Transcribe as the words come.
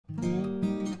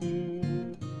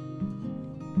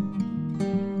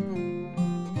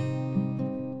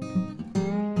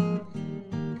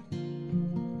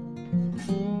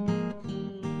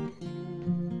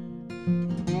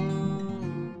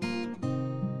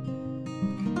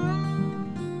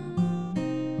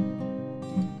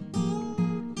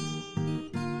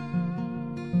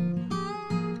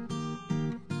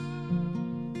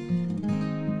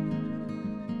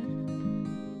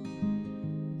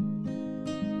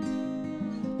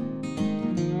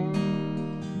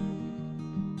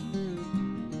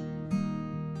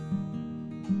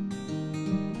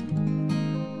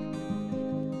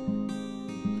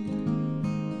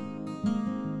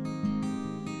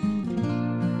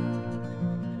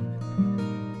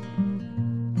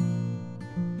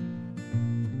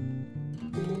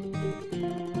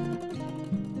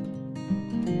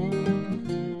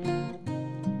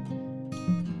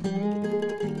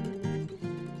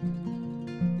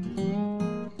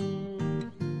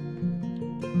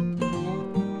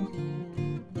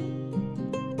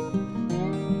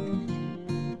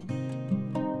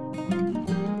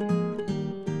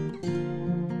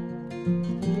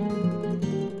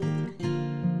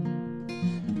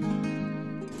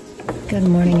Good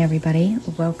morning, everybody.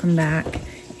 Welcome back.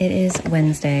 It is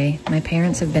Wednesday. My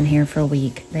parents have been here for a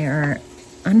week. They are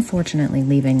unfortunately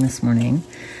leaving this morning.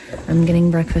 I'm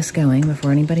getting breakfast going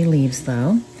before anybody leaves,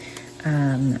 though.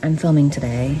 I'm filming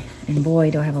today, and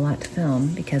boy, do I have a lot to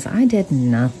film because I did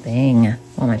nothing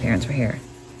while my parents were here.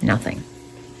 Nothing.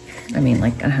 I mean,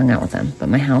 like, I hung out with them, but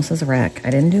my house is a wreck.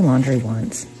 I didn't do laundry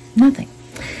once. Nothing.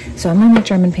 So I'm gonna make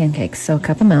German pancakes. So a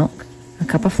cup of milk, a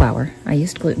cup of flour. I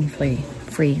used gluten-free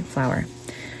flour,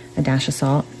 a dash of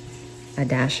salt, a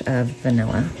dash of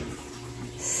vanilla,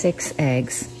 6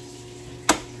 eggs.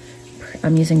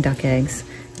 I'm using duck eggs.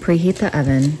 Preheat the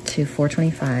oven to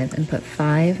 425 and put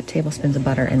 5 tablespoons of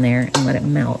butter in there and let it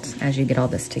melt as you get all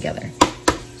this together.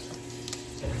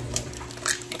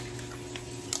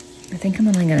 I think I'm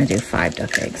only gonna do 5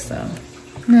 duck eggs though.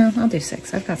 No, I'll do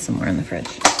 6. I've got some more in the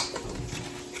fridge.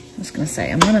 I was gonna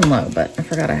say, I'm running low, but I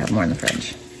forgot I have more in the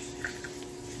fridge.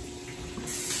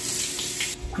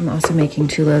 I'm also making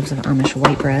 2 loaves of Amish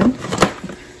white bread.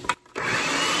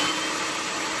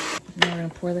 Now we're gonna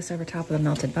pour this over top of the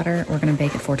melted butter. We're gonna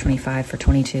bake at 425 for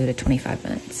 22 to 25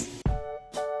 minutes.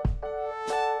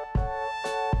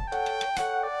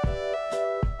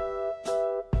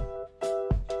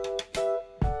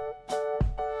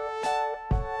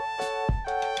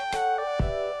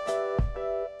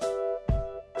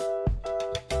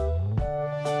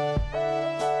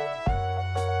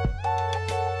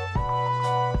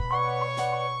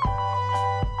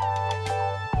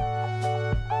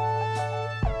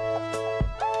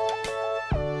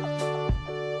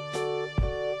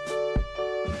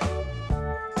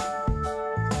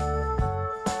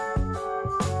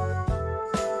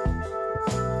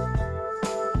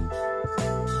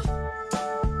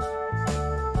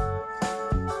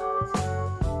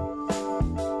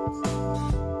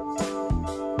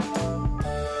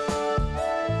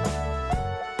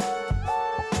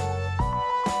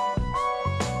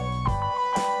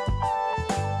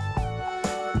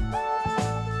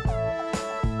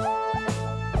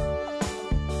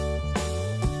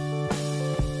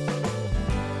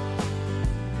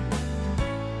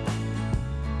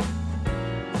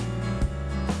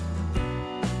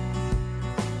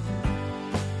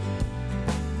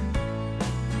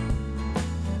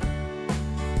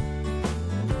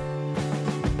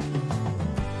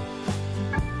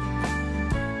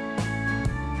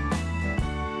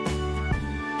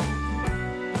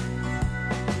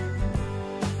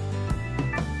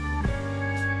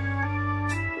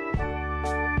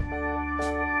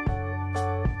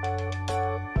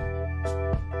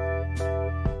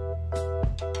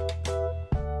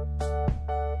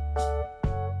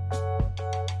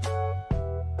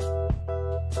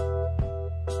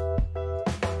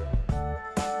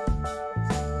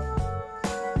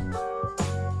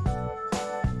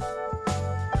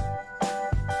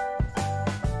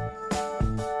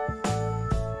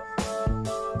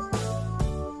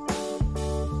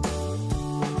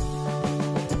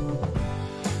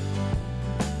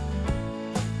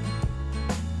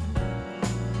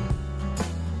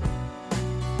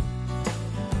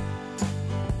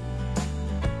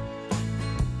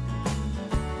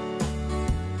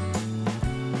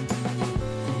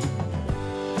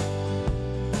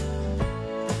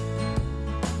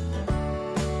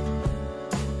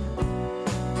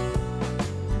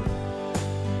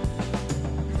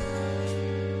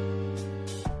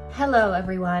 Hello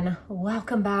everyone,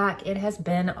 welcome back. It has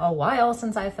been a while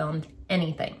since I filmed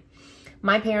anything.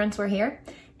 My parents were here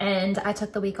and I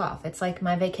took the week off. It's like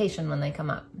my vacation when they come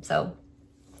up. So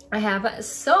I have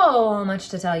so much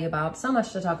to tell you about, so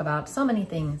much to talk about, so many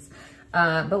things.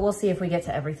 But we'll see if we get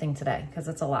to everything today because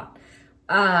it's a lot.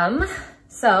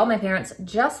 So my parents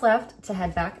just left to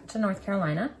head back to North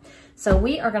Carolina. So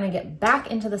we are gonna get back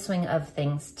into the swing of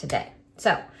things today.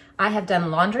 So I have done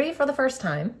laundry for the first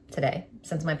time today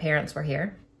since my parents were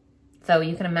here. So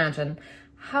you can imagine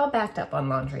how backed up on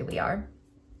laundry we are.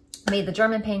 Made the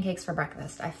German pancakes for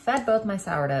breakfast. I fed both my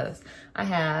sourdoughs. I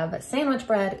have sandwich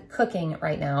bread cooking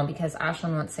right now because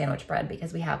Ashlyn wants sandwich bread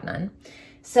because we have none.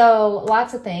 So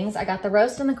lots of things. I got the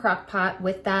roast in the crock pot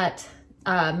with that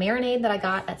marinade that I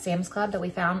got at Sam's Club that we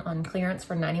found on clearance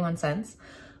for 91 cents.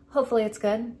 Hopefully it's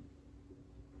good,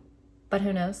 but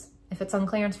who knows? If it's on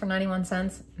clearance for 91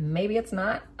 cents, maybe it's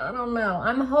not. I don't know.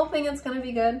 I'm hoping it's gonna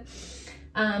be good.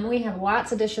 We have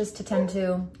lots of dishes to tend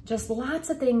to, just lots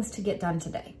of things to get done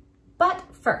today. But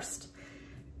first,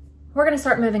 we're gonna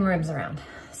start moving rooms around.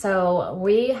 So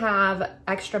we have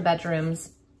extra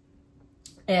bedrooms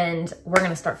and we're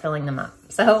gonna start filling them up.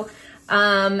 So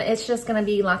it's just gonna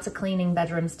be lots of cleaning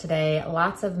bedrooms today,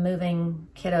 lots of moving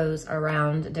kiddos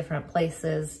around different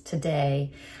places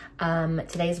today.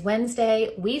 Today's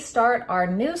Wednesday. We start our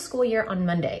new school year on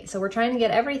Monday. So we're trying to get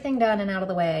everything done and out of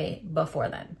the way before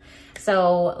then.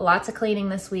 So lots of cleaning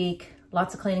this week,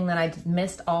 lots of cleaning that I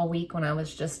missed all week when I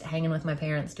was just hanging with my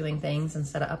parents doing things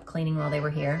instead of up cleaning while they were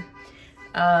here.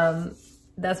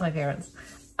 That's my parents.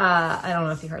 I don't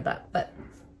know if you heard that, but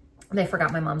they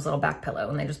forgot my mom's little back pillow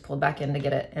and they just pulled back in to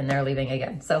get it and they're leaving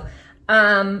again. So,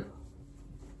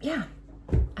 yeah,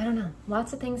 I don't know.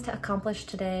 Lots of things to accomplish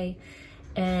today.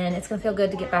 And it's gonna feel good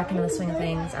to get back into the swing of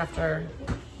things after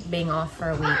being off for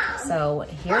a week. So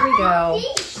here we go.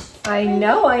 I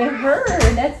know, I heard.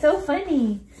 That's so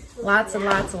funny. Lots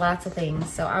of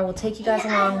things. So I will take you guys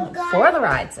along for the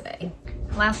ride today.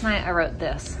 Last night I wrote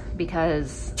this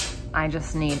because I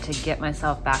just need to get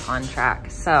myself back on track.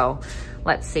 So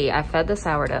let's see, I fed the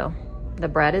sourdough. The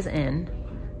bread is in.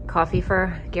 Coffee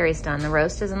for Gary's done. The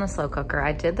roast is in the slow cooker.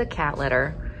 I did the cat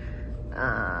litter.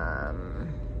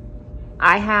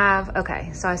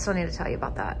 Okay, so I still need to tell you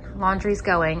about that. Laundry's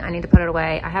going, I need to put it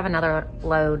away. I have another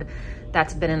load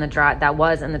that's been in the that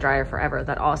was in the dryer forever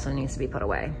that also needs to be put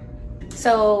away.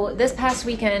 So this past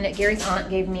weekend, Gary's aunt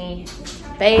gave me,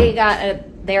 they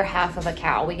got their half of a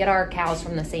cow. We get our cows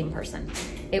from the same person.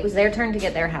 It was their turn to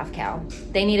get their half cow.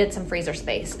 They needed some freezer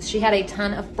space. She had a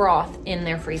ton of broth in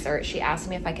their freezer. She asked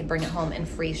me if I could bring it home and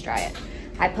freeze dry it.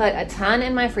 I put a ton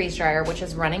in my freeze dryer, which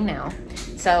is running now.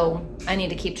 So I need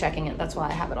to keep checking it. That's why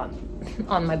I have it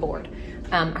on my board.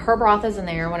 Her broth is in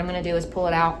there. What I'm gonna do is pull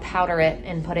it out, powder it,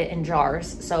 and put it in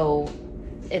jars so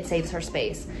it saves her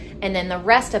space. And then the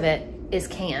rest of it is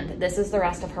canned. This is the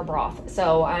rest of her broth.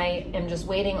 So I am just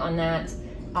waiting on that.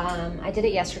 I did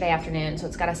it yesterday afternoon, so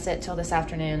it's gotta sit till this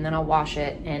afternoon, then I'll wash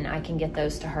it and I can get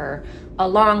those to her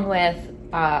along with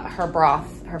her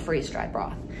broth, her freeze-dried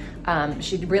broth.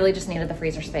 She really just needed the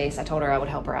freezer space. I told her I would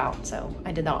help her out, so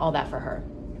I did all that for her.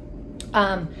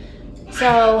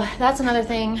 So that's another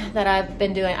thing that I've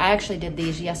been doing. I actually did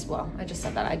these, I just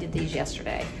said that. I did these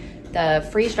yesterday. The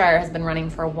freeze dryer has been running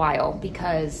for a while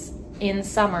because in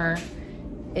summer,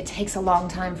 it takes a long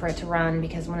time for it to run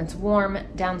because when it's warm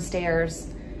downstairs,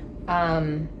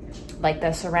 like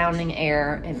the surrounding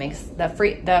air, it makes the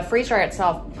freeze dryer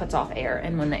itself puts off air,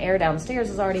 and when the air downstairs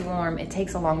is already warm, it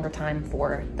takes a longer time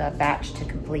for the batch to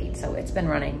complete. So it's been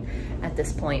running at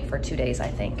this point for 2 days, I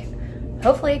think.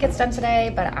 Hopefully it gets done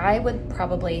today, but I would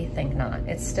probably think not.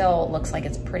 It still looks like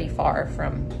it's pretty far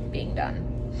from being done.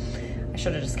 I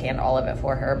should have just canned all of it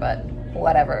for her, but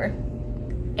whatever.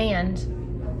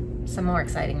 And some more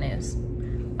exciting news.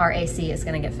 Our AC is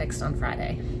gonna get fixed on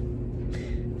Friday.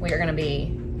 We are gonna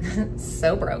be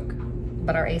so broke,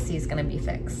 but our AC is gonna be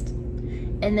fixed.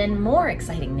 And then more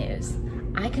exciting news.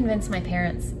 I convinced my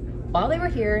parents while they were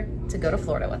here to go to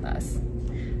Florida with us.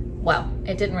 Well,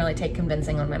 it didn't really take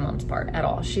convincing on my mom's part at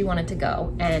all. She wanted to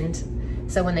go. And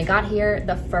so when they got here,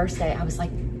 the first day I was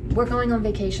like, we're going on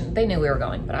vacation. They knew we were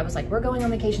going, but I was like, we're going on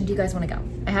vacation. Do you guys wanna go?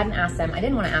 I hadn't asked them. I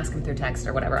didn't wanna ask them through text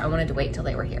or whatever. I wanted to wait till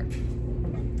they were here.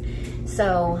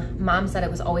 So Mom said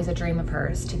it was always a dream of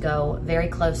hers to go very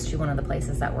close to one of the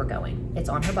places that we're going. It's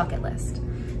on her bucket list.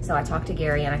 So I talked to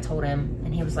Gary and I told him,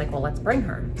 and he was like, well, let's bring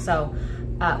her. So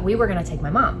we were gonna take my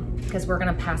mom because we're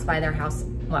gonna pass by their house.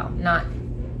 Well, not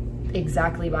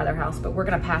exactly by their house, but we're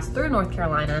gonna pass through North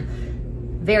Carolina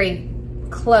very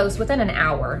close, within an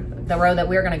hour. The road that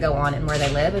we're gonna go on and where they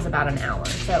live is about an hour.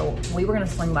 So we were gonna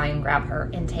swing by and grab her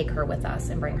and take her with us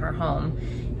and bring her home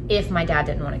if my dad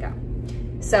didn't wanna go.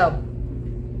 So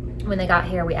when they got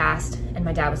here, we asked, and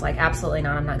my dad was like, absolutely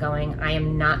not, I'm not going. I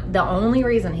am not. The only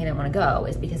reason he didn't want to go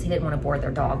is because he didn't want to board their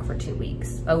dog for 2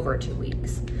 weeks, over 2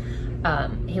 weeks.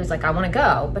 He was like, I want to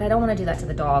go, but I don't want to do that to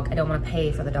the dog. I don't want to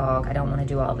pay for the dog. I don't want to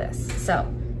do all this. So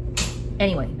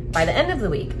anyway, by the end of the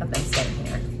week of them staying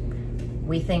here,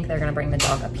 we think they're going to bring the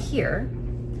dog up here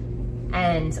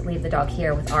and leave the dog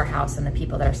here with our house and the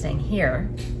people that are staying here.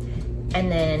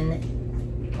 And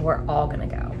then we're all going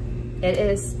to go. It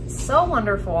is so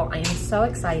wonderful. I am so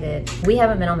excited. We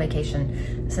haven't been on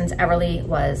vacation since Everly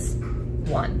was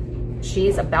 1.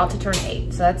 She's about to turn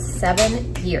 8, so that's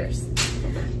 7 years.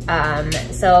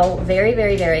 So very,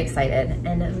 very, very excited,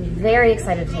 and very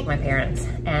excited to take my parents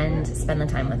and spend the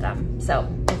time with them. So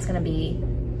it's gonna be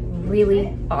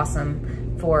really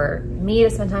awesome for me to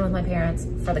spend time with my parents,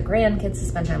 for the grandkids to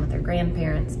spend time with their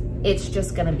grandparents. It's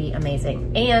just gonna be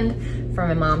amazing. And for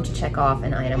my mom to check off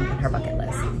an item on her bucket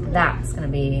list. That's gonna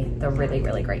be the really,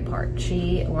 really great part.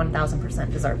 She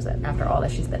 1000% deserves it after all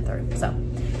that she's been through. So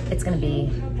it's gonna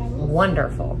be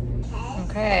wonderful.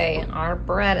 Okay, our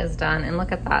bread is done, and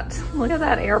look at that. Look at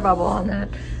that air bubble on that.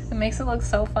 It makes it look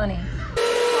so funny.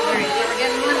 All right, so we're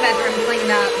getting one bedroom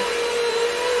cleaned up.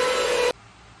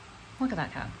 Look at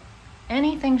that cat.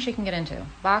 anything she can get into.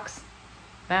 Box,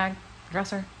 bag,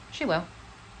 dresser, she will.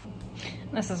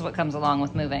 This is what comes along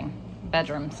with moving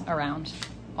bedrooms around.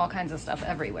 All kinds of stuff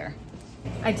everywhere.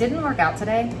 I didn't work out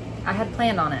today. I had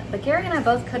planned on it, but Gary and I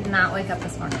both could not wake up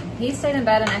this morning. He stayed in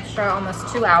bed an extra almost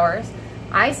 2 hours.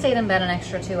 I stayed in bed an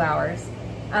extra 2 hours.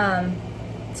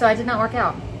 So I did not work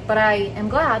out, but I am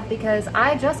glad because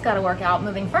I just got to work out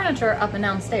moving furniture up and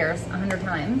down stairs 100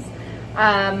 times.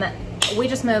 We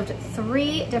just moved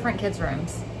 3 different kids'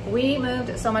 rooms. We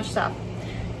moved so much stuff.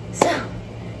 So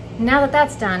now that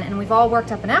that's done and we've all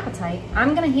worked up an appetite,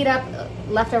 I'm gonna heat up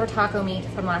leftover taco meat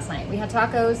from last night. We had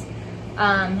tacos,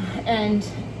 and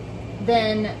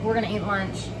then we're gonna eat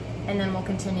lunch, and then we'll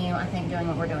continue, I think, doing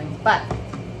what we're doing. But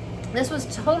this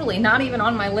was totally not even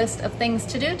on my list of things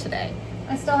to do today.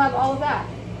 I still have all of that.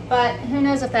 But who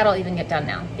knows if that'll even get done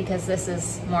now, because this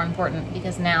is more important,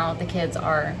 because now the kids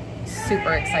are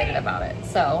super excited about it.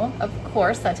 So, of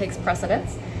course, that takes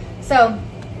precedence. So,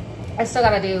 I still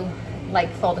gotta do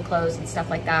like folded clothes and stuff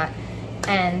like that.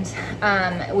 And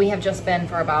we have just been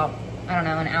for about, I don't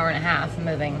know, an hour and a half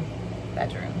moving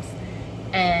bedrooms.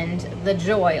 And the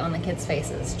joy on the kids'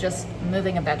 faces, just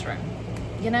moving a bedroom.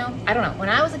 You know, I don't know, when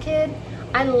I was a kid,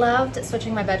 I loved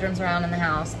switching my bedrooms around in the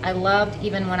house. I loved,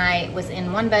 even when I was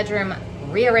in one bedroom,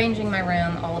 rearranging my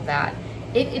room, all of that.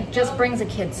 It just brings a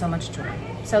kid so much joy.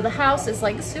 So the house is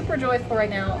like super joyful right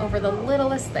now over the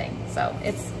littlest thing. So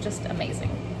it's just amazing.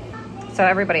 So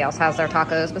everybody else has their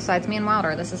tacos besides me and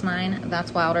Wilder. This is mine,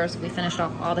 that's Wilder's. We finished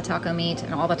off all the taco meat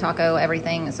and all the taco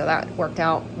everything, so that worked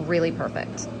out really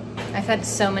perfect. I've had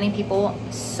so many people,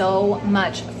 so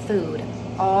much food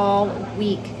all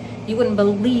week. You wouldn't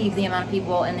believe the amount of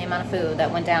people and the amount of food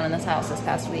that went down in this house this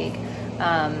past week.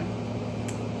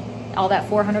 All that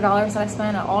 $400 that I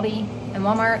spent at Aldi and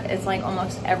Walmart, it's like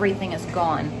almost everything is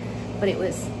gone. But it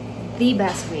was the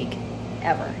best week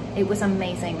ever. It was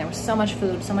amazing. There was so much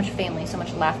food, so much family, so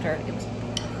much laughter. It was perfect.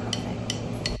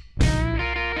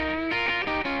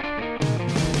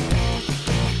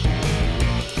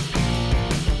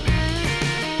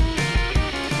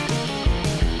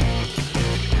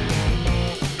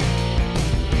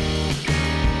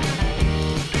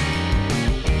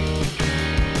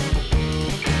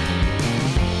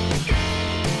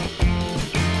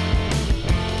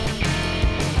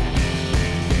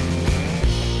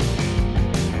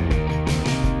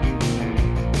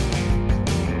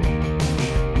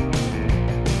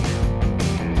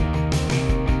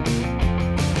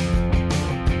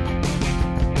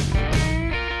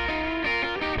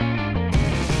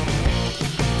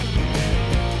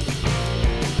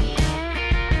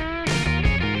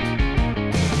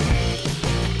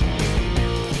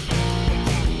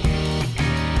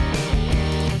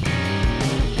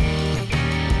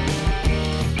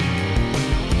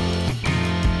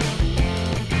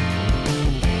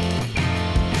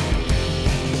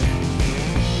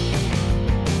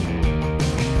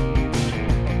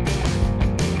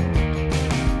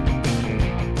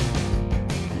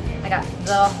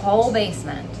 The whole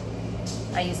basement,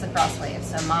 I used the Crosswave,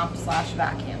 so mop /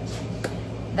 vacuum.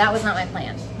 That was not my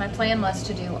plan. My plan was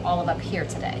to do all of up here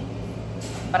today,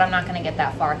 but I'm not gonna get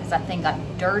that far because that thing got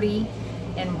dirty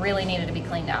and really needed to be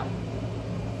cleaned out.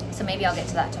 So maybe I'll get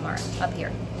to that tomorrow, up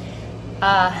here.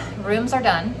 Rooms are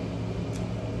done,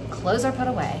 clothes are put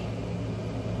away,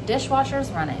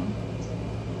 dishwasher's running.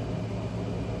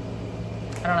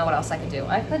 I don't know what else I could do.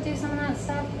 I could do some of that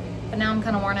stuff, but now I'm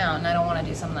kind of worn out and I don't want to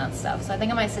do some of that stuff. So I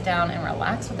think I might sit down and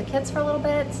relax with the kids for a little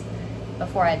bit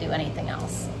before I do anything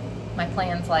else. My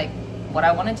plans, like what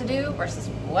I wanted to do versus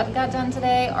what got done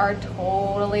today, are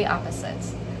totally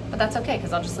opposites. But that's okay,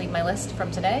 because I'll just leave my list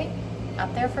from today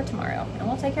up there for tomorrow, and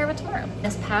we'll take care of it tomorrow.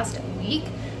 This past week,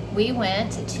 we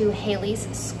went to Haley's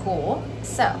school.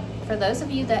 So for those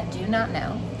of you that do not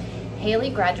know, Haley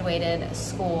graduated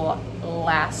school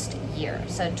last year,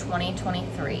 so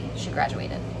 2023 she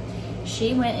graduated.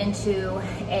 She went into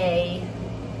a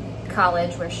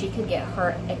college where she could get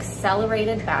her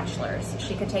accelerated bachelor's.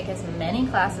 She could take as many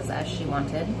classes as she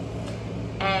wanted,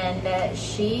 and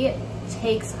she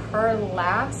takes her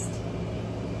last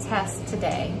test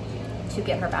today to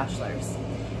get her bachelor's.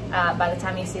 By the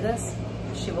time you see this,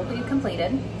 she will be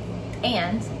completed.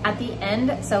 And at the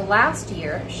end, so last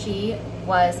year she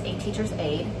was a teacher's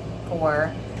aide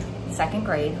for 2nd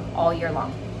grade all year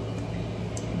long.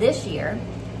 This year,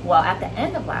 well, at the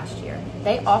end of last year,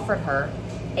 they offered her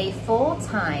a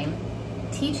full-time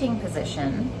teaching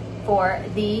position for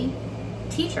the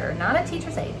teacher, not a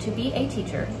teacher's aide, to be a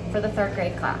teacher for the 3rd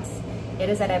grade class. It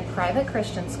is at a private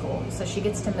Christian school, so she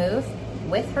gets to move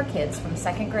with her kids from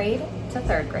 2nd grade to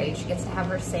 3rd grade. She gets to have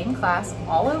her same class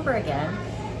all over again.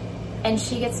 and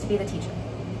she gets to be the teacher.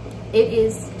 It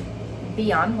is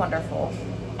beyond wonderful,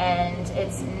 and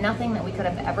it's nothing that we could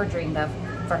have ever dreamed of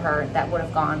for her that would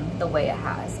have gone the way it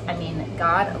has. I mean,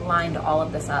 God lined all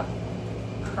of this up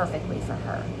perfectly for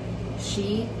her.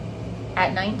 She,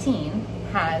 at 19,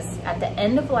 has, at the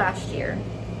end of last year,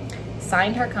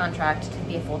 signed her contract to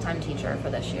be a full-time teacher for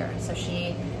this year. So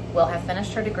she will have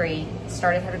finished her degree,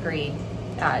 started her degree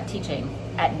teaching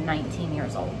at 19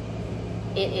 years old.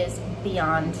 It is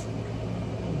beyond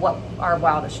what our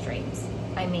wildest dreams.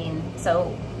 I mean,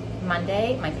 so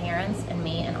Monday, my parents and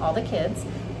me and all the kids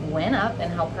went up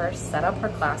and helped her set up her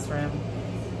classroom.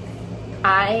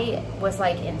 I was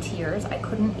like in tears. I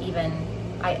couldn't even,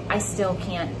 I still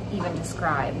can't even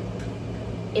describe.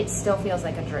 It still feels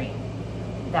like a dream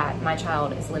that my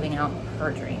child is living out her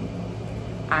dream.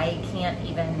 I can't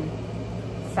even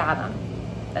fathom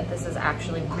that this is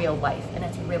actually real life and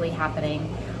it's really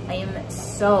happening. I am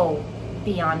so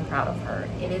beyond proud of her.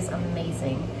 It is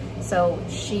amazing. So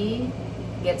she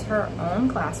gets her own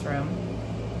classroom.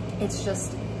 It's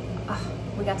just,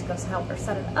 we got to go help her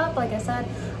set it up. Like I said,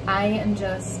 I am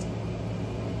just,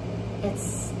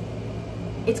 it's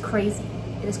crazy.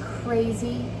 It is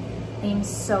crazy. I am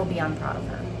so beyond proud of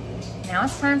her. Now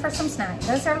it's time for some snacks.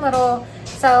 Those are little,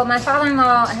 so my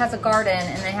father-in-law has a garden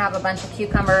and they have a bunch of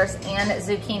cucumbers and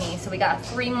zucchini. So we got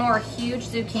 3 more huge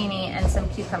zucchini and some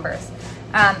cucumbers.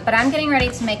 But I'm getting ready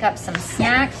to make up some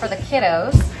snack for the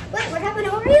kiddos. Wait, we're having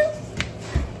Oreos?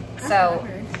 So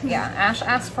yeah, Ash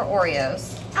asked for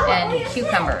Oreos and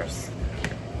cucumbers.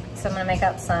 So I'm gonna make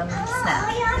up some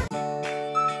snacks.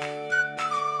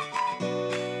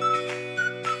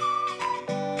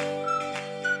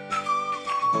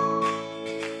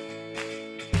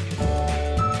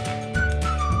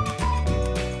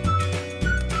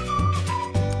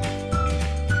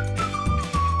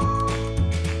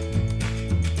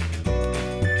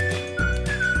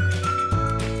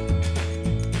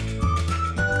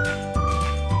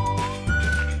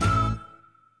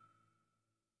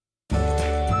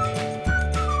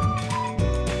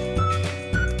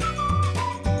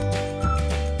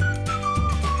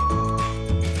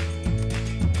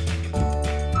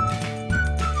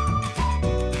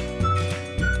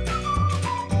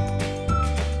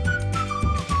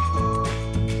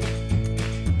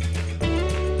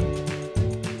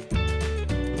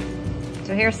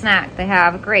 So here's snack. They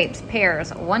have grapes,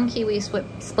 pears, 1 kiwi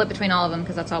split between all of them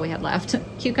because that's all we had left,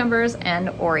 cucumbers, and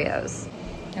Oreos.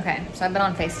 Okay, so I've been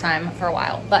on FaceTime for a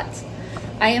while, but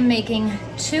I am making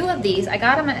 2 of these. I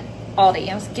got them at Aldi.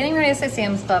 I was getting ready to say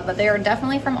Sam's Club, but they are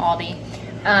definitely from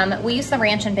Aldi. We used the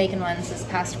ranch and bacon ones this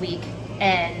past week,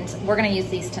 and we're gonna use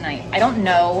these tonight. I don't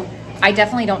know, I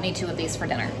definitely don't need 2 of these for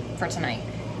dinner for tonight.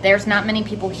 There's not many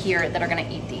people here that are gonna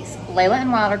eat these. Layla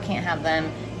and Wilder can't have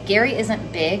them. Gary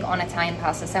isn't big on Italian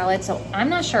pasta salad, so I'm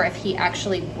not sure if he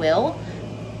actually will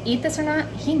eat this or not.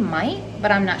 He might,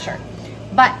 but I'm not sure.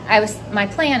 But my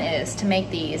plan is to make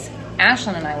these.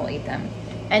 Ashlyn and I will eat them,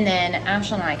 and then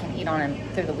Ashlyn and I can eat on them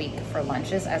through the week for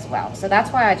lunches as well. So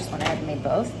that's why I just went ahead and made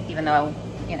both, even though,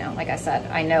 you know, like I said,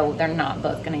 I know they're not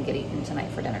both gonna get eaten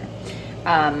tonight for dinner.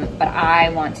 But I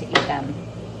want to eat them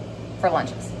for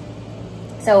lunches.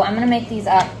 So I'm gonna make these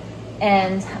up.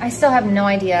 And I still have no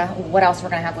idea what else we're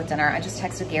gonna have with dinner. I just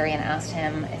texted Gary and asked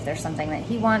him if there's something that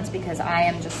he wants, because I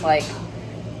am just like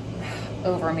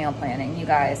over meal planning, you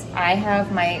guys. I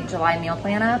have my July meal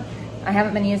plan up. I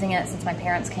haven't been using it since my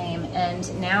parents came,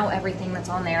 and now everything that's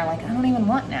on there, like, I don't even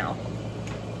want now.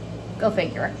 Go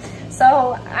figure.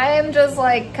 So I am just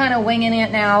like kind of winging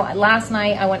it now. Last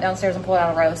night I went downstairs and pulled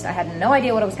out a roast. I had no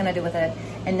idea what I was gonna do with it.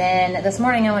 And then this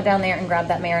morning I went down there and grabbed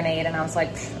that marinade, and I was like,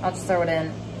 I'll just throw it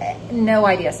in. No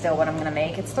idea still what I'm gonna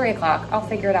make. It's 3 o'clock. I'll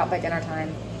figure it out by dinner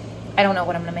time. I don't know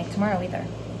what I'm gonna make tomorrow either.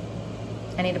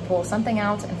 I need to pull something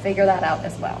out and figure that out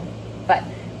as well. But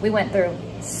we went through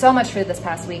so much food this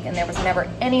past week, and there was never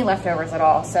any leftovers at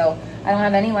all. So I don't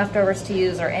have any leftovers to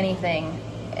use or anything.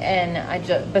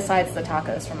 And besides the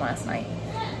tacos from last night,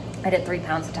 I did 3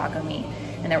 pounds of taco meat,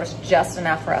 and there was just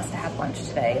enough for us to have lunch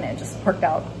today, and it just worked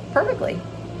out perfectly.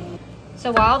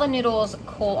 So while the noodles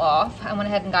cool off, I went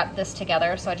ahead and got this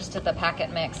together. So I just did the packet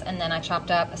mix, and then I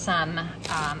chopped up some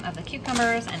of the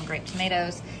cucumbers and grape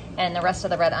tomatoes, and the rest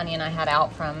of the red onion I had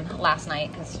out from last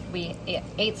night because we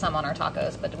ate some on our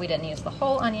tacos, but we didn't use the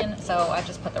whole onion, so I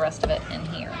just put the rest of it in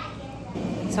here.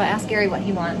 So I asked Gary what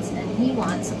he wants, and he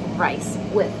wants rice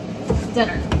with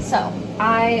dinner. So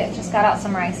I just got out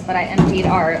some rice, but I emptied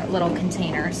our little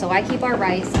container. So I keep our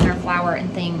rice and our flour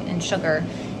and sugar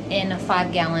in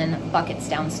 5-gallon buckets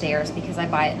downstairs because I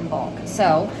buy it in bulk.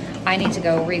 So I need to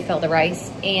go refill the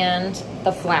rice and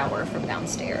the flour from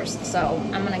downstairs. So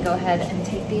I'm gonna go ahead and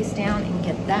take these down and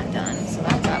get that done. So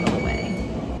that's out of the way.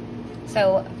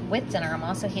 So with dinner, I'm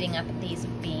also heating up these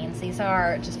beans. These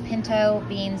are just pinto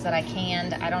beans that I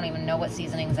canned. I don't even know what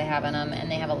seasonings they have in them,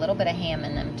 and they have a little bit of ham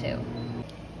in them too.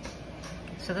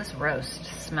 So this roast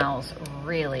smells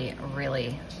really,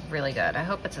 really, really good. I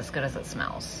hope it's as good as it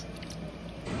smells.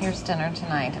 Here's dinner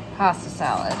tonight. Pasta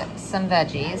salad, some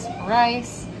veggies,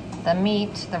 rice, the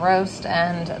meat, the roast,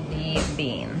 and the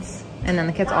beans. And then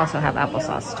the kids also have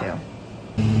applesauce too.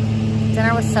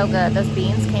 Dinner was so good. Those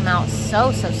beans came out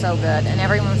so good. And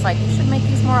everyone was like, you should make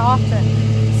these more often.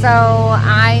 So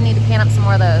I need to can up some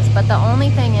more of those. But the only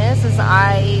thing is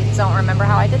I don't remember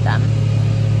how I did them.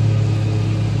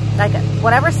 Like,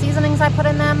 whatever seasonings I put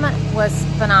in them was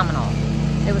phenomenal.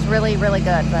 It was really, really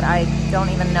good, but I don't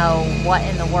even know what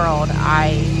in the world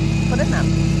I put in them.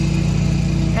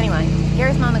 Anyway,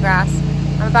 Gary's mowing the grass.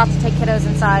 I'm about to take kiddos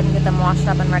inside and get them washed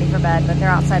up and ready for bed, but they're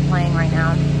outside playing right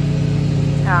now.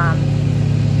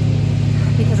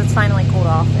 Because it's finally cooled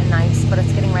off and nice, but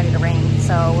it's getting ready to rain.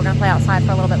 So we're gonna play outside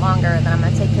for a little bit longer, and then I'm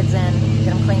gonna take kids in,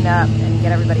 get them cleaned up, and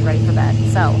get everybody ready for bed.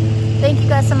 So thank you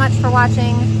guys so much for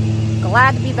watching.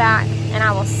 Glad to be back, and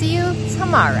I will see you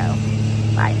tomorrow.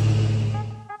 Bye.